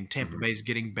 I mean, same Tampa thing. Bay's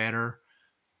getting better,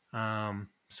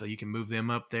 so you can move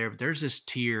them up there. But there's this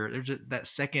tier. That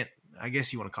second, I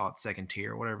guess you want to call it second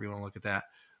tier, whatever you want to look at that.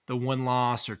 The 1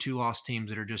 loss or 2 loss teams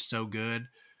that are just so good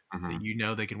Hmm. that you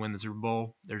know they can win the Super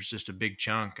Bowl. There's just a big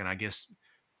chunk, and I guess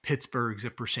Pittsburgh's a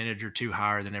percentage or two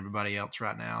higher than everybody else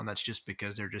right now, and that's just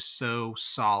because they're just so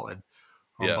solid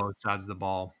on Yeah. both sides of the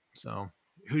ball. So,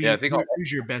 Yeah, I think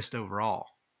who's your best overall?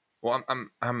 well,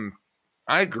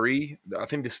 I agree. I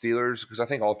think the Steelers, because I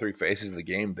think all three phases of the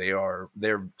game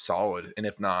they're solid, and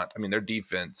if not, I mean their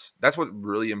defense. That's what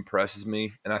really impresses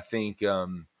me, and I think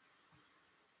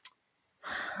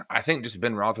just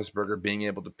Ben Roethlisberger being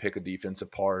able to pick a defense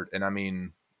apart, and I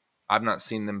mean I've not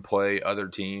seen them play other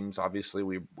teams. Obviously,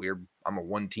 I'm a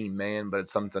one team man, but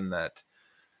it's something that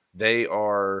they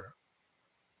are.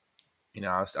 You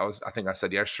know, I think I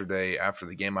said yesterday after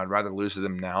the game, I'd rather lose to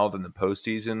them now than the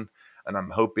postseason. And I'm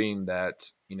hoping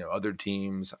that, other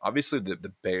teams, obviously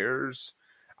the Bears,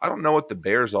 I don't know what the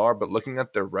Bears are, but looking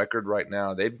at their record right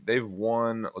now, they've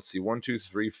won, let's see,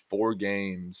 4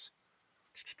 games.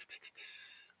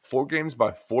 4 games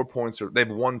by 4 points, or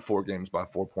they've won 4 games by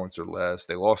 4 points or less.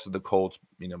 They lost to the Colts,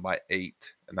 by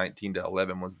 8.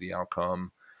 19-11 was the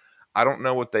outcome. I don't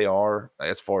know what they are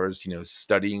as far as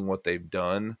studying what they've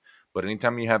done, but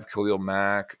anytime you have Khalil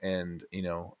Mack and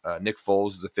Nick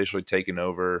Foles is officially taken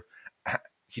over,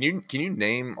 can you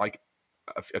name like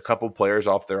a couple players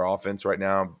off their offense right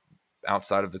now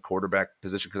outside of the quarterback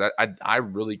position? Because I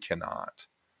really cannot.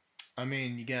 I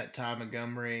mean, you got Ty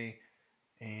Montgomery,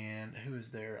 and who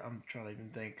is there? I'm trying to even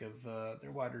think of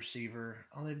their wide receiver.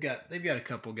 Oh, they've got a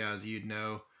couple guys you'd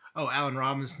know. Oh, Allen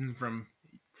Robinson from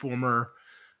former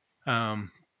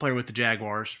um, player with the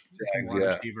Jaguars, from Jags, wide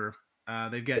yeah. receiver.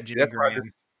 They've got See, Jimmy that's why Graham.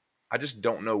 I just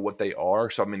don't know what they are.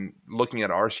 So I mean, looking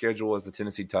at our schedule as the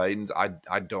Tennessee Titans,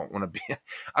 I don't want to be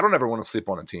I don't ever want to sleep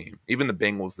on a team. Even the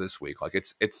Bengals this week. Like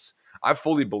it's I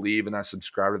fully believe and I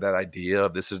subscribe to that idea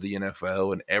of this is the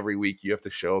NFL and every week you have to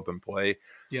show up and play.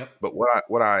 Yep, But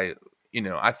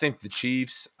I think the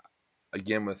Chiefs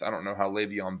again with I don't know how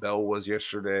Le'Veon Bell was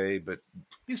yesterday, but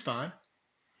he's fine.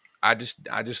 I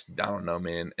don't know,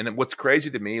 man. And what's crazy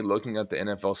to me looking at the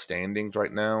NFL standings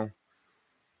right now,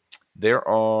 there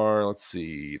are, let's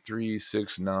see, 3,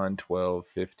 6, 9, 12,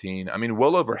 15. I mean,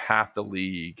 well over half the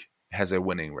league has a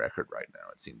winning record right now,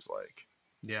 it seems like.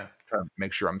 Yeah, Trying to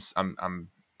make sure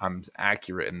I'm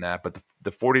accurate in that. But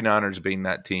the 49ers being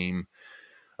that team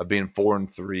of being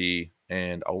 4-3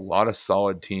 and a lot of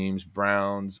solid teams,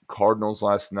 Browns, Cardinals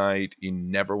last night, you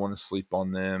never want to sleep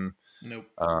on them. nope.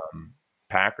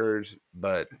 Packers,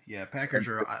 but Yeah, Packers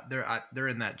are they're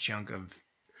in that chunk of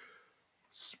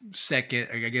second.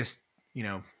 I guess you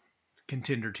know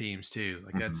contender teams too.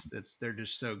 Like mhm, that's they're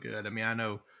just so good. I mean, I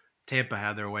know Tampa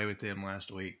had their way with them last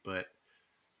week, but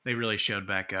they really showed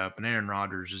back up. And Aaron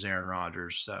Rodgers is Aaron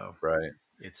Rodgers, so right.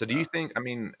 So it's do you think, I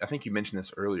mean, I think you mentioned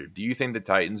this earlier. Do you think the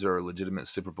Titans are a legitimate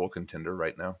Super Bowl contender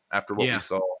right now after what we yeah.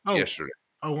 saw Oh, yesterday?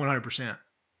 100%.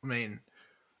 I mean,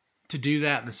 to do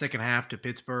that in the second half to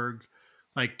Pittsburgh,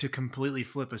 like to completely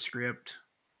flip a script,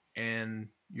 and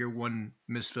you're one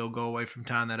missed field goal away from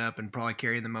tying that up and probably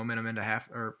carrying the momentum into half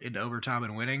or into overtime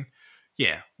and winning.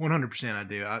 Yeah, 100% I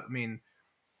do. I mean,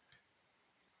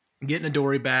 getting a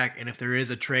Dory back, and if there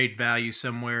is a trade value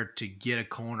somewhere to get a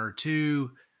corner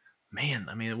too, man,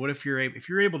 I mean, what if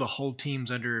you're able to hold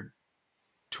teams under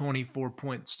 24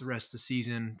 points the rest of the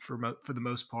season for the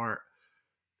most part,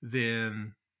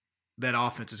 then that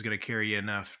offense is going to carry you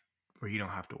enough where you don't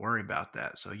have to worry about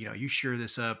that. So, you shore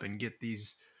this up and get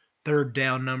these third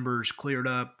down numbers cleared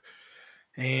up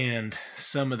and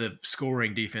some of the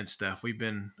scoring defense stuff. We've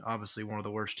been obviously one of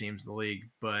the worst teams in the league,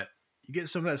 but you get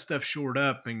some of that stuff shored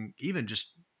up and even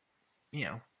just, you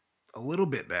know, a little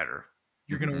bit better.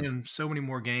 You're going to Hmm. win so many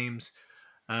more games.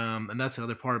 And that's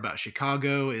another part about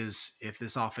Chicago is if the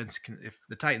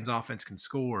Titans offense can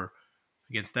score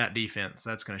against that defense,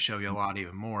 that's going to show you a lot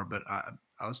even more. But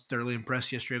I was thoroughly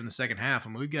impressed yesterday in the second half. I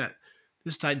mean,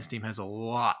 this Titans team has a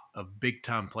lot of big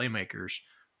time playmakers.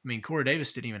 I mean, Corey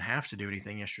Davis didn't even have to do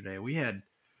anything yesterday. We had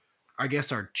I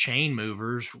guess our chain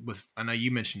movers I know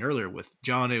you mentioned earlier with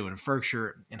Jonnu and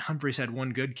Ferkshire and Humphreys had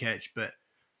one good catch, but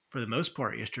for the most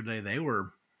part yesterday they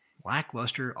were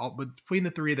lackluster. But between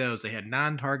the three of those, they had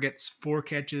 9 targets, 4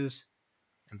 catches,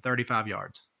 and 35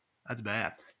 yards. That's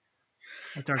bad.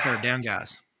 That's our third down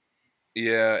guys.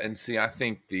 Yeah, and see, I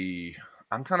think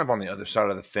I'm kind of on the other side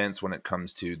of the fence when it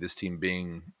comes to this team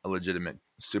being a legitimate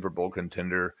Super Bowl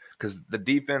contender because the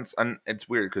defense, and it's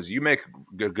weird because you make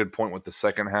a good point with the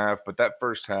second half, but that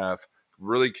first half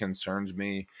really concerns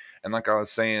me. And like I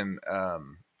was saying,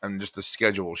 and just the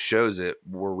schedule shows it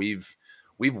where we've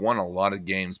won a lot of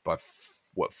games by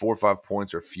 4 or 5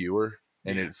 points or fewer,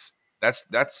 and Yeah.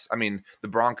 that's I mean the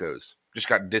Broncos just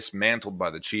got dismantled by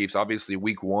the Chiefs. Obviously,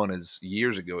 week 1 is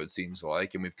years ago, it seems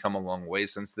like, and we've come a long way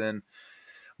since then.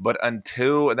 But and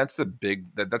that's the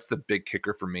big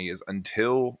kicker for me is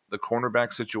until the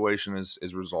cornerback situation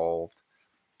is resolved,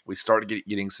 we start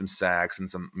getting some sacks and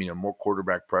some more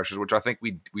quarterback pressures, which I think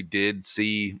we did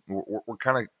see. We're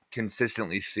kind of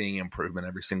consistently seeing improvement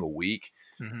every single week.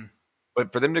 Mm-hmm.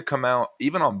 But for them to come out,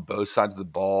 even on both sides of the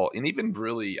ball, and even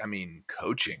really, I mean,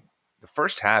 coaching, the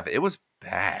first half, it was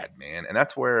bad, man. And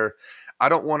that's where I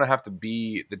don't want to have to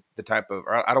be the type of,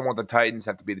 or I don't want the Titans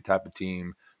have to be the type of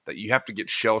team that you have to get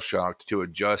shell shocked to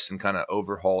adjust and kind of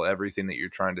overhaul everything that you're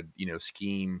trying to,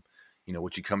 scheme,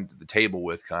 what you come to the table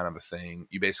with kind of a thing.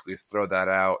 You basically throw that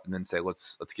out and then say,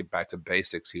 let's get back to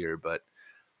basics here. But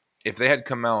if they had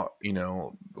come out,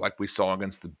 like we saw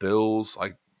against the Bills,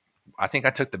 like, I think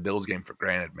I took the Bills game for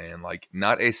granted, man. Like,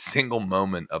 not a single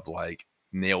moment of like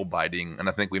nail biting, and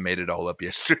I think we made it all up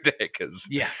yesterday because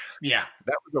Yeah. that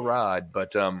was a ride.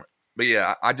 But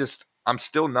yeah, I'm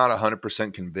still not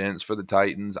 100% convinced for the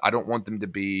Titans. I don't want them to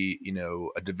be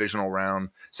a divisional round.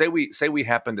 Say we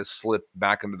happen to slip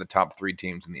back into the top 3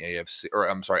 teams in the AFC, or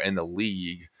I'm sorry, in the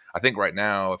league. I think right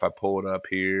now, if I pull it up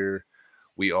here,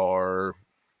 we are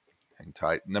hang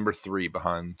tight number 3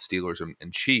 behind Steelers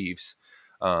and Chiefs.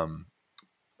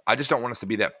 I just don't want us to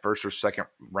be that first or second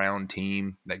round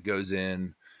team that goes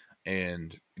in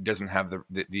and doesn't have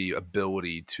the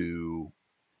ability to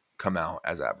come out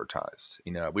as advertised.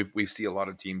 We see a lot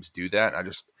of teams do that.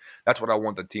 That's what I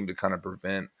want the team to kind of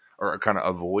prevent or kind of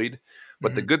avoid.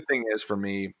 But the Mm-hmm. good thing is for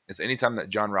me is anytime that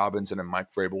John Robinson and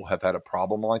Mike Vrabel have had a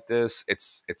problem like this,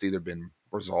 it's either been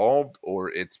resolved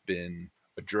or it's been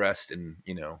addressed and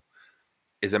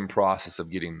is in process of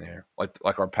getting there.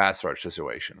 Like our pass rush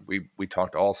situation. We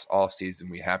talked all season.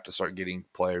 We have to start getting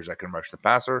players that can rush the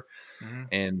passer, Mm-hmm.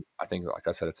 and I think, like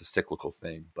I said, it's a cyclical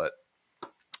thing. But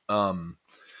I'm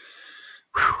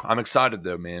excited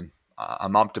though, man.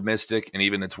 I'm optimistic, and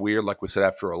even it's weird, like we said,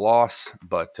 after a loss,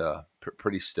 but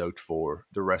pretty stoked for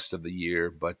the rest of the year.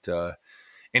 But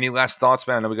any last thoughts,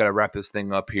 man? I know we got to wrap this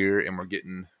thing up here, and we're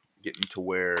getting to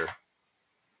where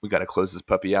we got to close this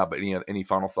puppy out. But any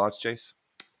final thoughts, Chase?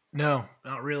 No,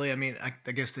 not really. I mean,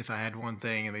 I guess if I had one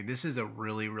thing, I mean, this is a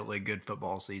really, really good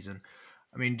football season.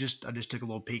 I mean, I just took a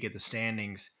little peek at the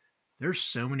standings. There's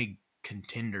so many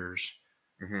contenders.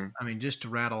 Mm-hmm. I mean, just to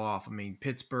rattle off, I mean,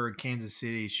 Pittsburgh, Kansas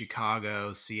City,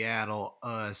 Chicago, Seattle,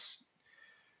 us,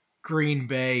 Green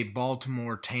Bay,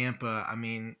 Baltimore, Tampa. I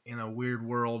mean, in a weird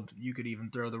world, you could even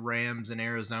throw the Rams and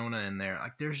Arizona in there.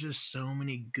 Like, there's just so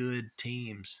many good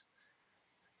teams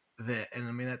and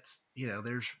I mean,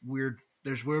 there's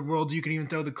weird worlds you can even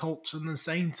throw the Colts and the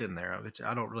Saints in there.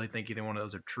 I don't really think either one of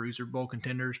those are true Super Bowl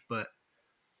contenders, but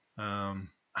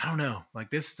I don't know. Like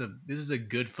this is a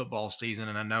good football season,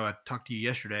 and I know I talked to you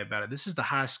yesterday about it. This is the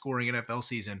highest scoring NFL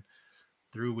season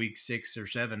through week 6 or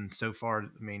 7 so far. I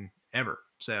mean, ever.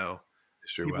 So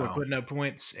It's true. people are Wow. putting up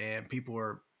points, and people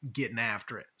are getting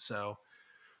after it. So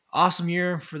awesome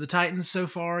year for the Titans so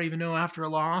far, even though after a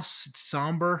loss, it's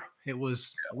somber. It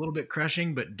was a little bit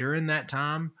crushing, but during that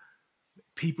time,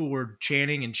 people were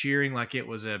chanting and cheering like it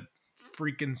was a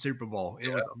freaking Super Bowl. It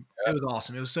was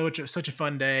awesome. It was such a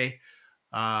fun day.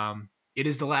 It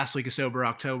is the last week of sober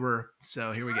October,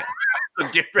 so here we go.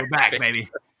 We're back, baby.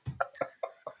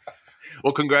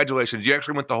 Well, congratulations. You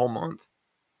actually went the whole month.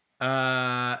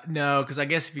 No, because I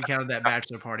guess if you counted that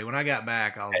bachelor party, when I got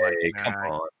back, I was like, Hey, come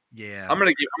nah, on. yeah, I'm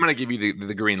gonna give you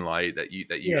the green light that you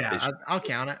yeah, officially. I'll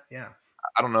count it. Yeah,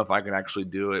 I don't know if I can actually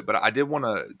do it, but I did want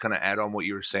to kind of add on what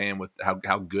you were saying with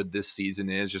how good this season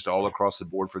is, just all across the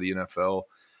board for the NFL.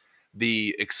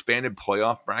 The expanded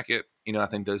playoff bracket, I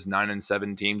think those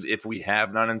 9-7 teams. If we have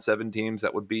 9-7 teams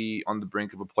that would be on the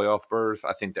brink of a playoff berth,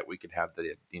 I think that we could have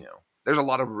There's a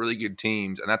lot of really good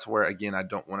teams, and that's where again I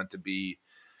don't want it to be.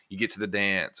 You get to the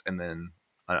dance, and then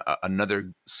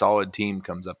another solid team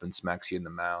comes up and smacks you in the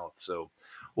mouth. So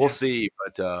we'll yeah. see,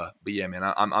 but yeah, man,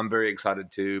 I'm very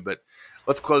excited too. But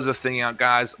let's close this thing out,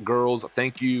 guys. Girls,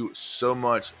 thank you so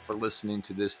much for listening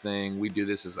to this thing. We do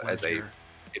this as a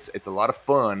it's a lot of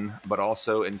fun, but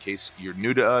also in case you're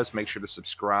new to us, make sure to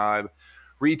subscribe,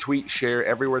 retweet, share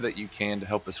everywhere that you can to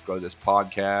help us grow this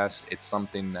podcast. It's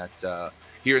something that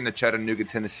here in the Chattanooga,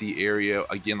 Tennessee area,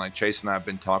 again, like Chase and I have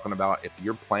been talking about, if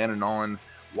you're planning on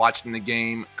watching the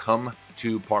game, come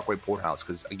to Parkway Porthouse,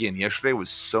 because again, yesterday was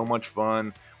so much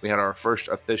fun. We had our first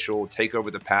official take over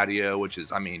the patio, which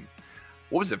is, I mean,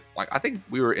 what was it like? I think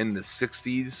we were in the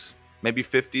 60s, maybe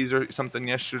 50s or something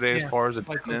yesterday, as far as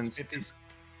attendance.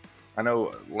 I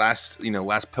know last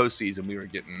postseason we were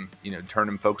getting,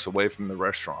 turning folks away from the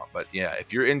restaurant. But yeah,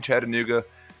 if you're in Chattanooga,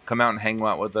 come out and hang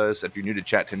out with us. If you're new to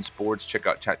Chat 10 Sports, check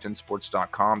out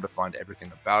chat10sports.com to find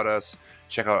everything about us.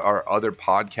 Check out our other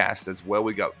podcasts as well.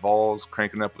 We got Vols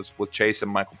cranking up with Chase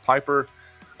and Michael Piper.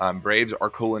 Braves are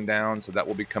cooling down, so that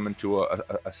will be coming to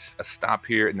a stop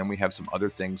here. And then we have some other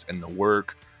things in the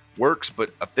works,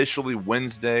 but officially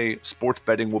Wednesday, sports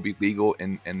betting will be legal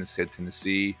in the state of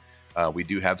Tennessee. We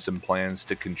do have some plans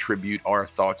to contribute our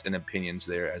thoughts and opinions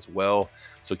there as well,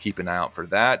 so keep an eye out for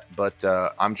that. But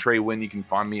I'm Trey Wynn. You can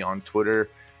find me on Twitter.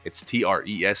 It's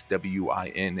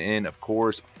TRESWINN. Of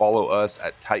course, follow us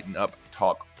at Tighten Up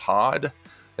Talk Pod.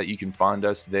 That you can find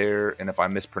us there, and if I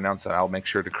mispronounce that, I'll make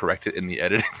sure to correct it in the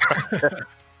editing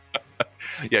process.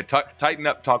 Yeah, Tighten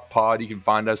Up Talk Pod. You can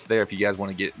find us there if you guys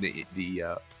want to get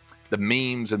the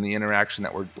memes and the interaction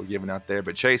that we're giving out there.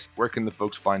 But Chase, where can the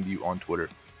folks find you on Twitter?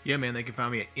 Yeah, man, they can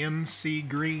find me at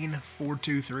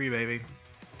MCGreen423, baby.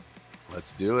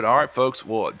 Let's do it. All right, folks.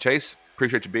 Well, Chase,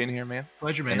 appreciate you being here, man.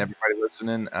 Pleasure, man. And everybody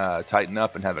listening, tighten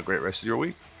up and have a great rest of your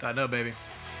week. Tighten up, baby.